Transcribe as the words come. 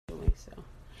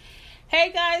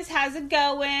Hey guys, how's it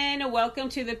going? Welcome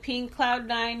to the Pink Cloud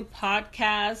 9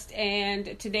 podcast.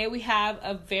 And today we have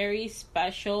a very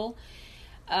special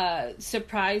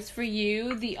surprise for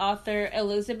you, the author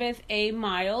Elizabeth A.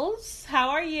 Miles. How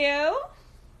are you?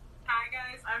 Hi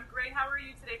guys, I'm great. How are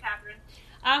you today, Catherine?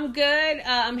 I'm good.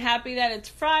 I'm happy that it's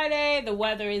Friday. The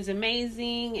weather is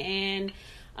amazing and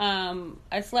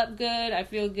I slept good. I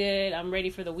feel good. I'm ready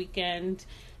for the weekend.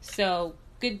 So,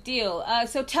 good deal.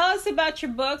 So tell us about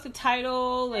your book, the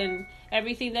title, and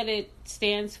everything that it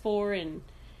stands for, and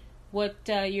what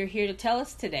you're here to tell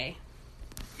us today.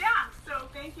 Yeah, so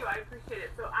thank you. I appreciate it.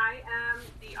 So I am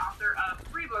the author of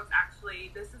 3 books,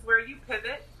 actually. This is Where You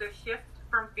Pivot, The Shift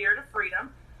from Fear to Freedom,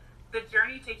 The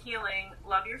Journey to Healing,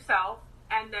 Love Yourself,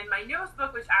 and then my newest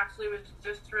book, which actually was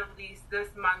just released this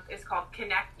month, is called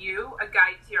Connect You, A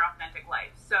Guide to Your Authentic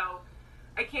Life. So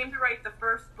I came to write the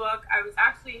first book. I was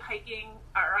actually hiking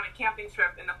or on a camping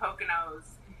trip in the Poconos,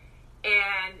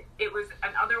 and it was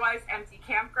an otherwise empty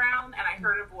campground, and I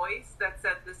heard a voice that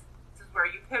said, this is where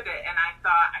you pivot. And I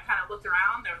thought, I kind of looked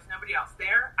around, there was nobody else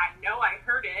there. I know I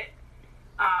heard it,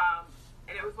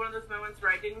 and it was one of those moments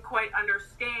where I didn't quite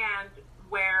understand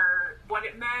what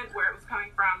it meant, where it was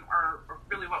coming from, or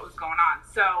really what was going on.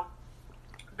 So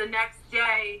the next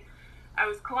day, I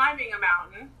was climbing a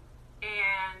mountain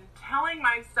and telling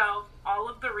myself all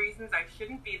of the reasons I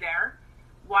shouldn't be there,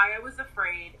 why I was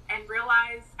afraid, and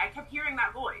realized I kept hearing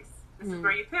that voice. This is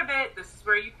where you pivot, this is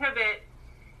where you pivot,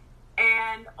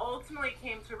 and ultimately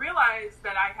came to realize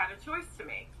that I had a choice to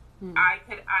make. I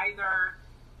could either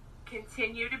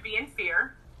continue to be in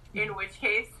fear, in which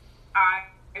case I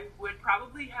would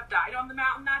probably have died on the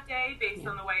mountain that day based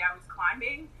on the way I was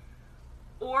climbing,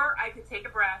 or I could take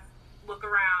a breath, look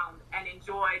around, and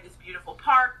enjoy this beautiful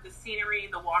park, the scenery,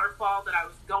 the waterfall that I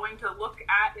was going to look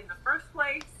at in the first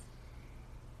place.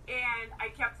 And I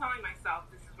kept telling myself,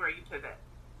 this is where you pivot.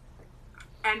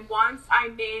 And once I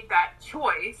made that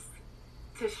choice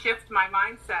to shift my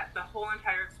mindset, the whole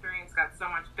entire experience got so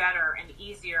much better and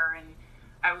easier, and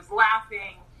I was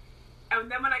laughing. And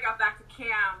then when I got back to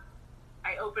camp,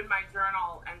 I opened my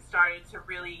journal and started to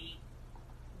really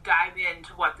dive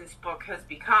into what this book has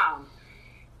become.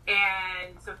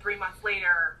 And so 3 months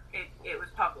later, it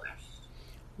was published.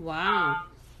 Wow.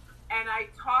 And I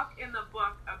talk in the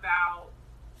book about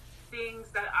things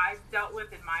that I've dealt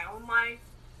with in my own life,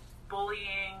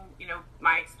 bullying,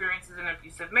 my experiences in an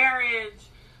abusive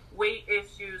marriage, weight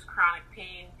issues, chronic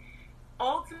pain.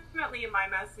 Ultimately, my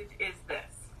message is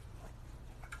this: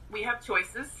 we have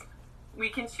choices. We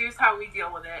can choose how we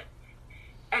deal with it.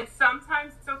 And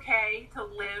sometimes it's okay to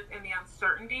live in the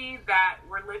uncertainty that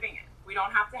we're living in. We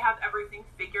don't have to have everything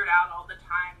figured out all the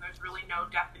time. There's really no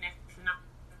definition of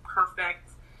perfect.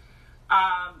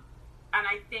 And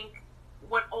I think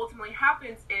what ultimately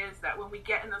happens is that when we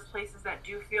get in those places that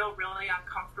do feel really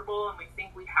uncomfortable and we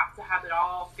think we have to have it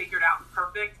all figured out and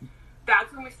perfect,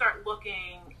 that's when we start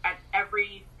looking at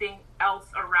everything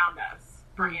else around us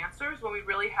for answers, when we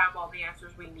really have all the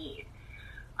answers we need.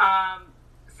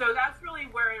 So that's really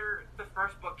where the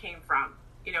first book came from.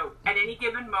 At any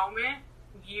given moment,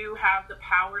 you have the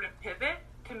power to pivot,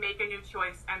 to make a new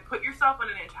choice, and put yourself on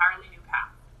an entirely new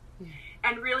path.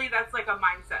 And really, that's like a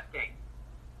mindset thing.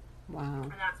 Wow.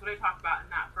 And that's what I talk about in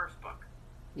that first book.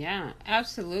 Yeah,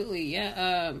 absolutely.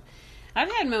 Yeah.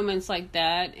 I've had moments like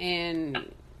that,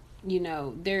 and,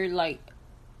 they're like,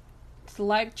 it's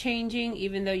life-changing,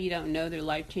 even though you don't know they're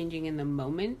life-changing in the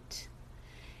moment.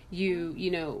 You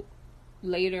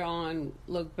later on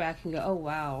look back and go, oh,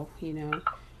 wow,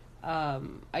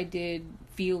 I did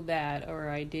feel that, or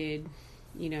I did,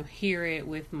 hear it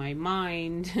with my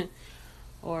mind,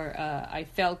 or I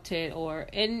felt it,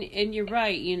 and you're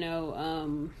right,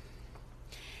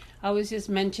 I was just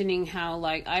mentioning how,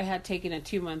 like, I had taken a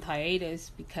 2-month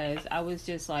hiatus because I was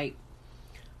just, like,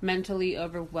 mentally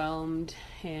overwhelmed,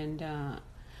 and,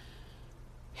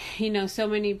 so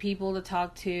many people to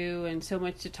talk to and so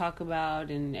much to talk about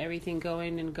and everything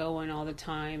going all the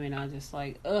time. And I was just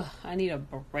like, I need a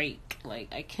break.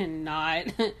 Like, I cannot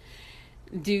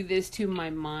do this to my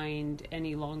mind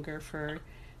any longer for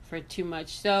too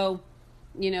much. So,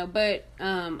 but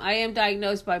I am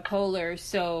diagnosed bipolar.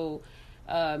 So,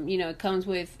 it comes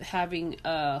with having,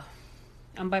 I'm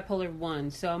bipolar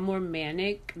 1. So I'm more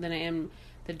manic than I am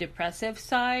the depressive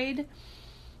side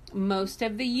most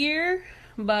of the year.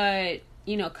 But,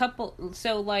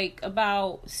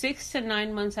 about 6 to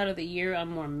 9 months out of the year, I'm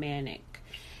more manic.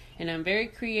 And I'm very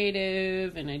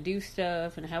creative, and I do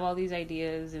stuff, and I have all these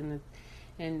ideas, and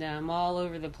I'm all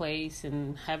over the place,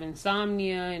 and have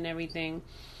insomnia and everything.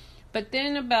 But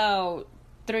then about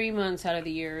 3 months out of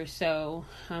the year or so,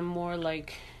 I'm more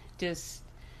like just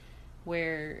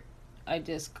where I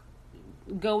just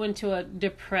go into a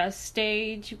depressed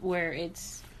stage where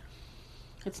it's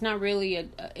not really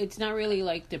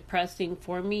like depressing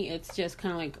for me. It's just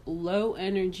kind of like low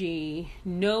energy,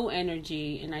 no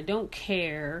energy, and I don't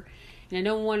care, and I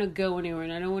don't want to go anywhere,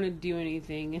 and I don't want to do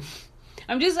anything. And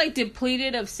I'm just like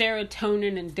depleted of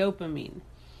serotonin and dopamine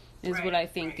is what I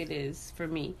think it is for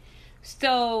me.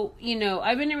 So,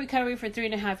 I've been in recovery for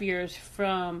 3.5 years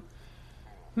from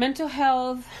mental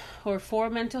health, or for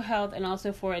mental health, and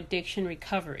also for addiction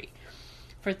recovery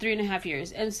for 3.5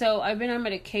 years. And so I've been on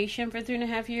medication for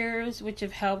 3.5 years, which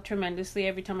have helped tremendously.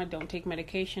 Every time I don't take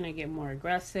medication, I get more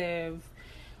aggressive,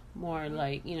 more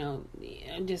like,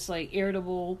 just like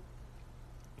irritable.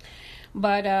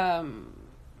 But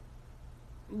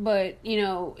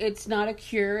it's not a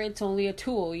cure. It's only a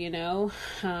tool,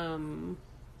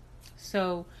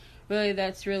 So really,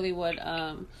 that's really what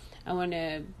I want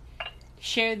to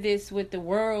share this with the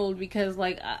world, because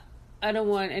like I don't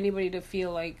want anybody to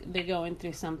feel like they're going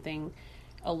through something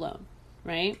alone,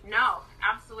 right? No,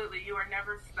 absolutely. You are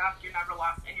never stuck, you're never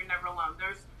lost, and you're never alone.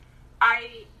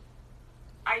 I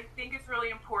think it's really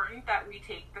important that we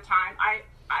take the time.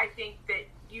 I think that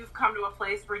you've come to a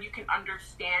place where you can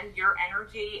understand your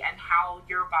energy and how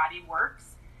your body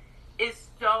works is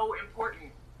so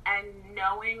important. And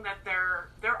knowing that there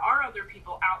are other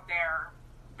people out there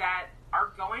that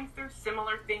are going through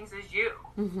similar things as you.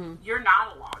 Mm-hmm. You're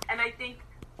not alone. And I think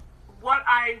what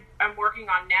I am working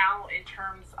on now in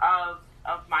terms of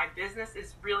my business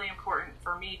is really important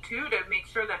for me too, to make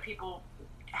sure that people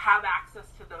have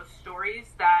access to those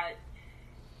stories, that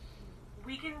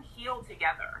we can heal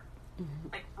together. Mm-hmm.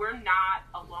 Like, we're not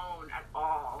alone at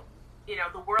all.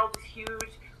 The world is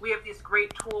huge. We have these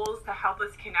great tools to help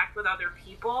us connect with other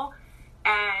people,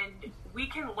 and we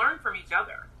can learn from each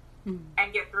other. Mm-hmm.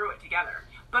 And get through it together.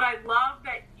 But I love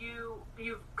that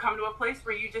you've come to a place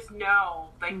where you just know,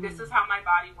 like, mm-hmm. This is how my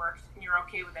body works, and you're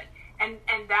okay with it. And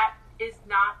that is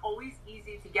not always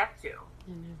easy to get to.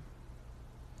 Mm-hmm.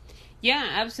 Yeah,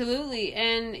 absolutely.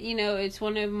 And, it's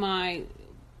one of my,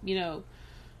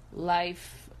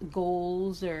 life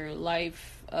goals, or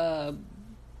life, to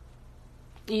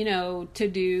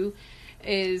do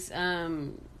is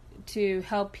to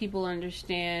help people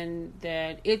understand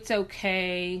that it's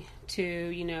okay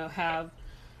to, have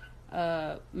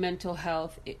mental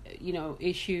health,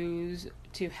 issues,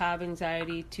 to have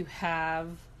anxiety, to have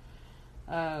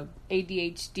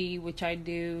ADHD, which I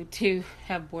do, to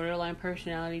have borderline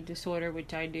personality disorder,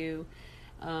 which I do,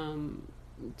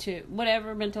 to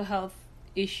whatever mental health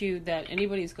issue that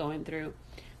anybody's going through.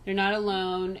 They're not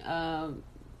alone.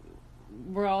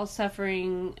 We're all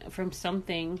suffering from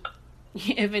something.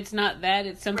 If it's not that,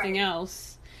 it's something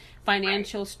else.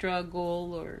 Financial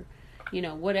struggle, or,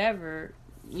 whatever.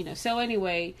 So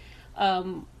anyway,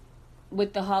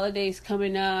 with the holidays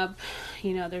coming up,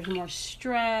 there's more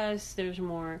stress, there's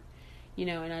more,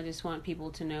 and I just want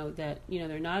people to know that,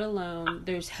 they're not alone.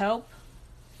 There's help.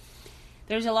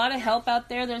 There's a lot of help out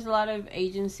there. There's a lot of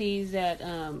agencies that,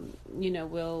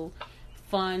 will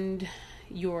fund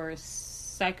your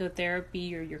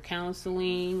psychotherapy or your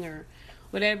counseling or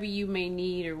whatever you may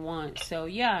need or want. So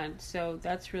so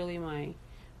that's really my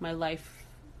life,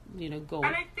 goal.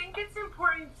 And I think it's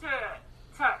important to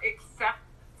accept,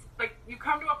 like, you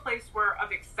come to a place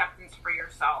of acceptance for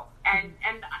yourself. And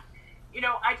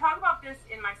I talk about this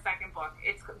in my second book.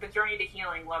 It's The Journey to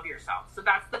Healing, Love Yourself. So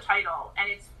that's the title, and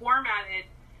it's formatted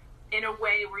in a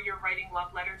way where you're writing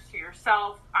love letters to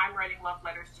yourself. I'm writing love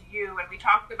letters to you. And we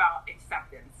talked about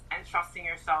acceptance and trusting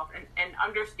yourself and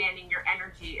understanding your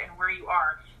energy and where you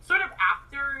are. Sort of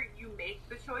after you make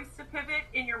the choice to pivot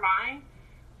in your mind,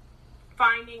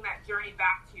 finding that journey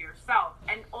back to yourself.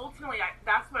 And ultimately,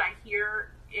 that's what I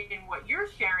hear in what you're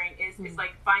sharing is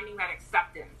like finding that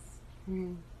acceptance.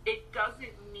 Mm. It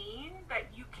doesn't mean that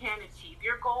you can't achieve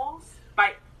your goals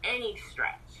by any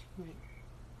stretch. Mm.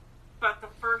 But the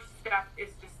first step is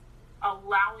just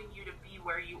allowing you to be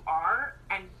where you are,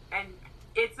 and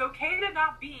it's okay to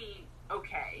not be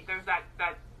okay. There's that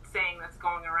saying that's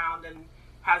going around and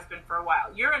has been for a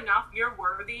while. You're enough, you're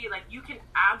worthy, like, you can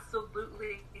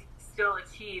absolutely still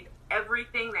achieve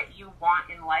everything that you want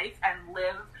in life and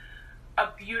live a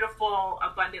beautiful,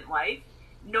 abundant life,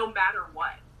 no matter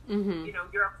what. Mm-hmm.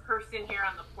 You're a person here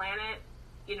on the planet,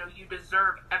 you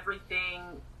deserve everything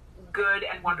good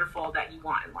and wonderful that you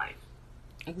want in life.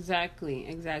 Exactly.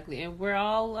 And we're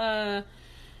all,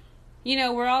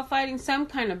 we're all fighting some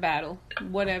kind of battle,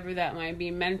 whatever that might be: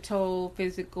 mental,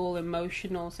 physical,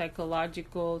 emotional,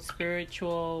 psychological,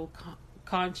 spiritual,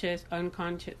 conscious,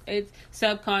 unconscious, it's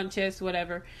subconscious,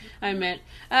 whatever I meant.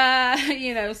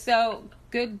 So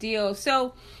good deal.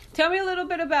 So Tell me a little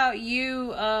bit about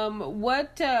you.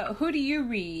 Who do you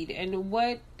read, and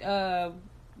what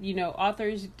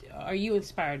authors are you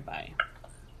inspired by?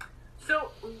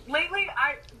 So lately,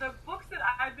 the books that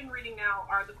I've been reading now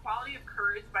are The Quality of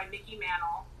Courage by Mickey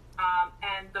Mantle,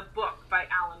 and The Book by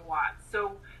Alan Watts.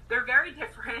 So they're very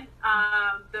different.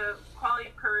 The Quality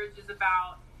of Courage is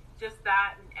about just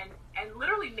that, and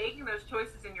literally making those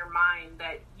choices in your mind,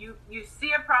 that you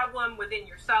see a problem within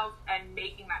yourself and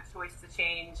making that choice to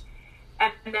change.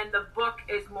 And then the book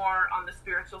is more on the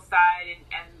spiritual side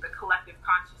and the collective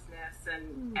consciousness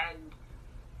and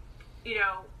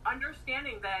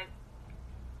understanding that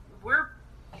we're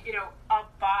a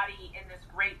body in this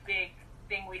great big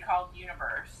thing we call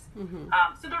universe. Mm-hmm.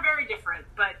 So they're very different,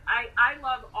 but I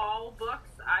love all books.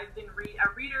 I've been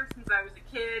a reader since I was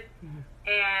a kid,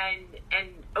 and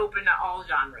open to all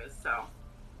genres. So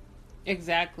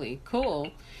exactly,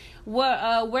 cool.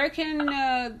 Where can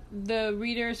the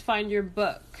readers find your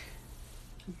books?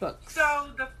 So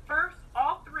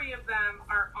all three of them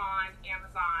are on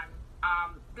Amazon.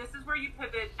 This is Where You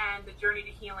Pivot and The Journey to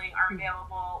Healing are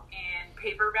available in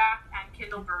paperback and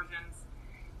Kindle versions.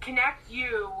 Connect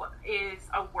You is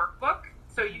a workbook,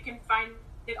 so you can find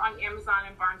it on Amazon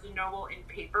and Barnes & Noble in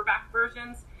paperback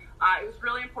versions. It was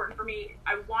really important for me.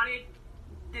 I wanted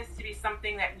this to be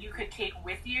something that you could take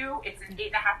with you. It's an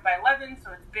 8.5 by 11,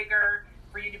 so it's bigger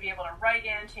for you to be able to write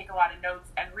in, take a lot of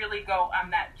notes, and really go on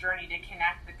that journey to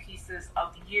connect the pieces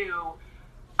of you.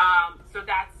 So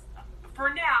that's,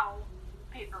 for now,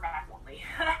 paperback only.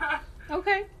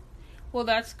 Okay. Well,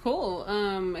 that's cool.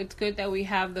 It's good that we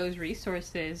have those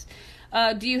resources.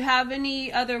 Do you have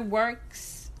any other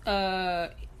works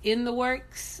in the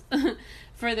works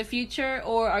for the future,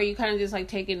 or are you kind of just like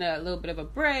taking a little bit of a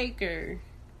break, or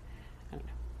I don't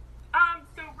know?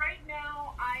 So right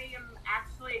now I am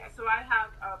so I have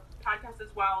a podcast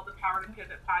as well, the Power to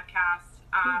Pivot podcast,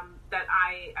 that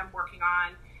I am working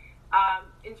on.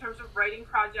 In terms of writing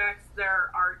projects,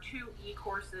 there are 2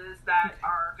 e-courses that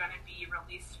are going to be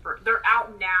released they're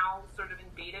out now, sort of in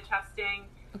beta testing.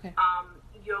 Okay.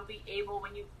 You'll be able,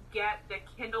 when you get the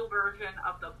Kindle version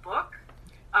of the book,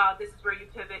 This Is Where You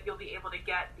Pivot, you'll be able to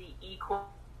get the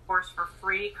e-course for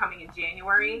free coming in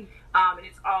January. And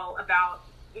it's all about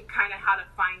kind of how to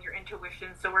find your intuition.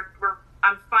 So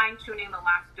I'm fine-tuning the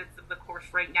last bits of the course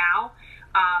right now.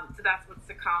 So that's what's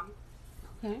to come.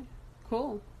 Okay,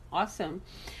 cool. Awesome.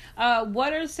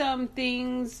 What are some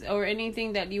things or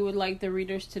anything that you would like the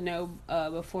readers to know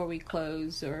before we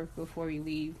close or before we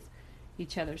leave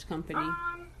each other's company?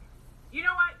 You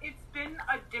know what? It's been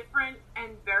a different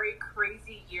and very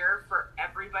crazy year for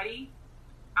everybody.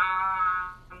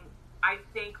 I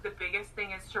think the biggest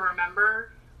thing is to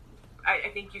remember, I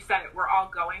think you said it, we're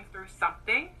all going through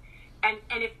something. And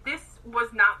if this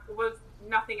was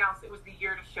nothing else, it was the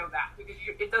year to show that, because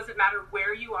it doesn't matter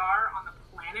where you are on the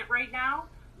planet right now,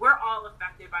 we're all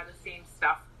affected by the same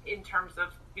stuff in terms of,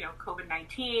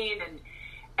 COVID-19.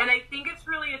 And I think it's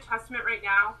really a testament right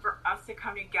now for us to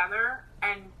come together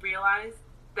and realize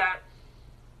that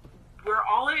we're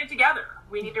all in it together.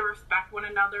 We need to respect one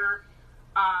another,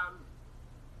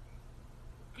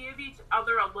 give each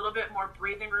other a little bit more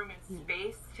breathing room and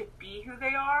space to be who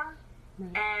they are,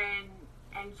 and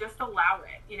just allow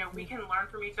it. We can learn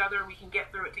from each other, we can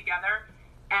get through it together,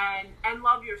 and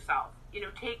love yourself.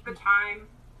 Take the time.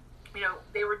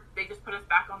 They just put us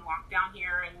back on lockdown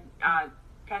here in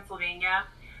Pennsylvania.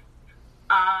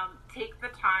 Take the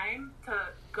time to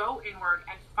go inward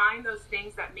and find those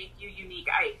things that make you unique.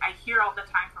 I hear all the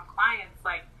time from clients,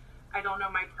 like, I don't know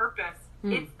my purpose.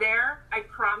 It's there. I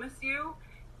promise you.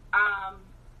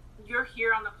 You're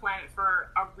here on the planet for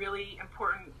a really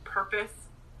important purpose.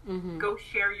 Mm-hmm. Go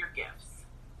share your gifts.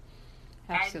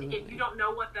 Absolutely. And if you don't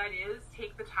know what that is,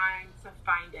 take the time to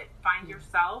find it. Find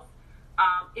yourself.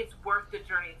 It's worth the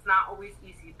journey. It's not always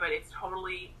easy, but it's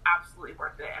totally, absolutely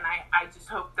worth it. And I just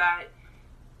hope that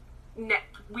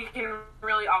we can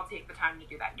really all take the time to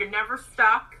do that. You're never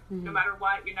stuck, no matter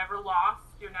what. You're never lost.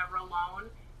 You're never alone.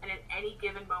 And at any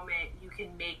given moment, you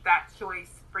can make that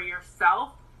choice for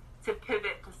yourself to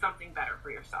pivot to something better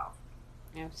for yourself.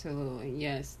 Absolutely,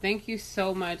 yes. Thank you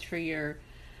so much for your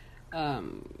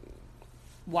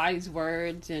wise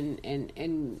words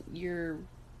and your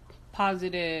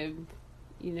positive,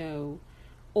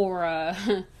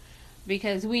 aura,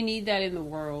 because we need that in the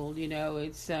world.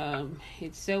 It's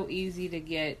so easy to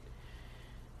get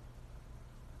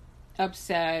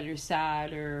upset or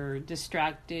sad or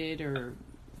distracted or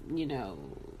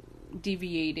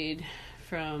deviated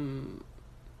from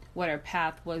what our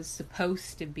path was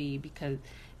supposed to be, because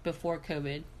before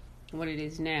COVID, what it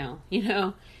is now,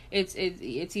 it's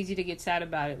easy to get sad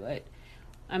about it, but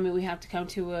I mean, we have to come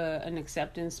to an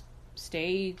acceptance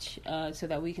stage so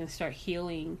that we can start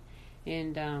healing.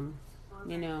 And,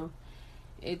 you know,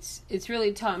 it's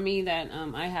really taught me that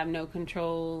I have no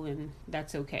control, and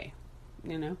that's okay,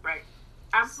 you know? Right.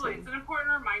 Absolutely. So. It's an important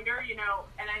reminder, you know,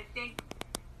 and I think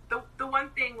the one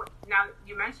thing, now that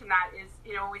you mentioned that, is,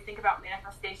 you know, when we think about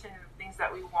manifestation and things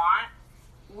that we want,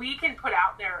 we can put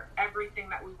out there everything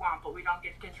that we want, but we don't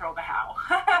get to control the how.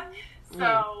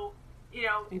 So, you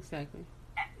know, exactly.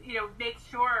 You know, make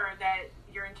sure that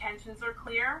your intentions are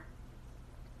clear.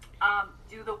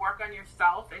 Do the work on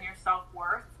yourself and your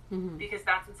self-worth, because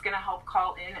that's what's going to help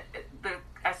call in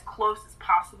as close as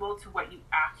possible to what you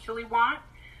actually want.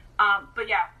 But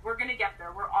yeah, we're going to get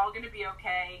there. We're all going to be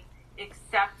okay,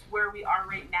 except where we are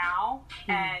right now,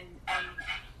 and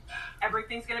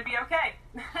everything's going to be okay.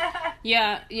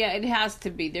 Yeah, it has to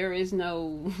be. There is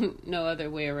no other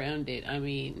way around it. I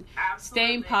mean, absolutely.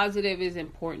 Staying positive is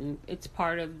important. It's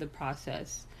part of the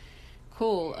process.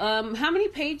 Cool. How many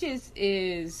pages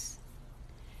is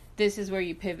This Is Where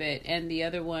You Pivot, and the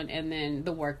other one, and then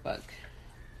the workbook?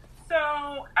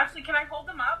 So, actually, can I hold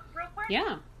them up real quick?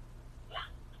 Yeah.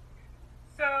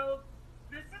 So,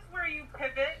 This Is Where You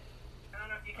Pivot. I don't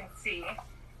know if you can see.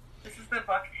 This is the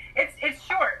book. It's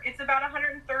short. It's about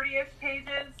 130-ish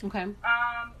pages. Okay.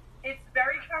 It's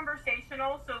very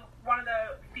conversational. So one of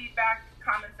the feedback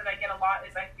comments that I get a lot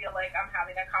is I feel like I'm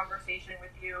having a conversation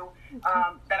with you,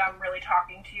 that I'm really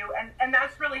talking to you. And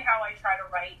that's really how I try to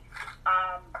write.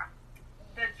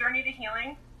 The Journey to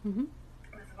Healing. Mm-hmm.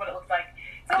 This is what it looks like.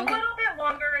 It's a little bit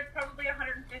longer. It's probably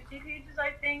 150 pages,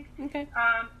 I think. Okay.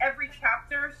 Every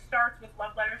chapter starts with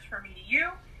love letters from me to you.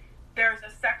 There's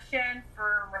a section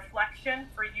for reflection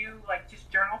for you, like just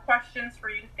journal questions for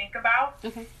you to think about.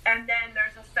 Okay. And then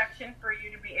there's a section for you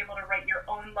to be able to write your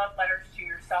own love letters to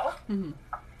yourself. Mm-hmm.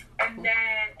 And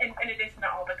then, in addition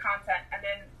to all the content, and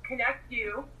then Connect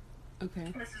You.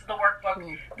 Okay. This is the workbook.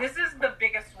 Cool. This is the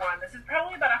biggest one. This is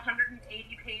probably about 180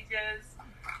 pages.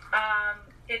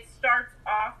 It starts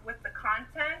off with the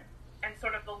content and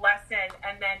sort of the lesson,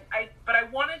 and then I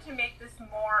wanted to make this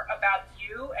more about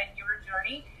you and your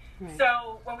journey. Right.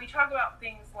 So when we talk about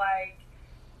things like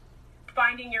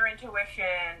finding your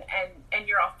intuition and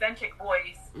your authentic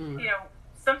voice, you know,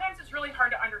 sometimes it's really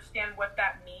hard to understand what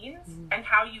that means and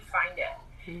how you find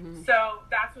it. Mm-hmm. So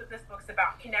that's what this book's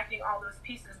about, connecting all those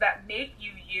pieces that make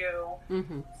you you,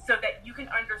 so that you can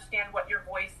understand what your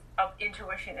voice of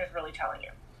intuition is really telling you.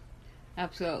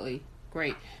 Absolutely.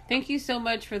 Great. Thank you so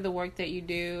much for the work that you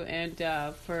do, and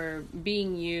for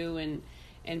being you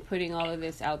and putting all of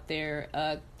this out there.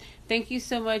 Thank you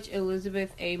so much,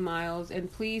 Elizabeth A. Miles,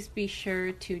 and please be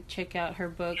sure to check out her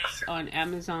books on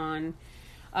Amazon.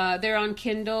 They're on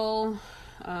Kindle,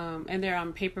 and they're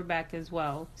on paperback as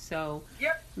well. So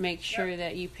make sure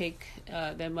that you pick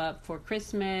them up for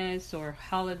Christmas or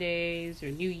holidays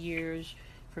or New Year's,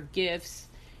 for gifts.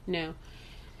 You know.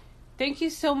 Thank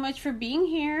you so much for being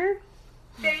here.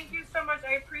 Thank you so much.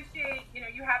 I appreciate,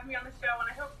 you having me on the show, and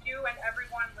I hope you and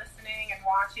everyone listening and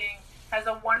watching has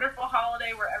a wonderful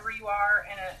holiday wherever you are,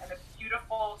 and a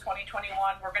beautiful 2021.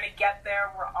 We're going to get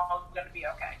there. We're all going to be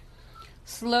okay.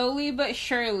 Slowly but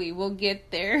surely, we'll get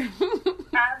there.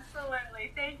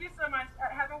 Absolutely. Thank you so much.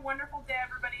 Have a wonderful day,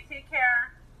 everybody. Take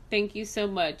care. Thank you so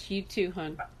much. You too,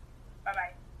 hon. Bye.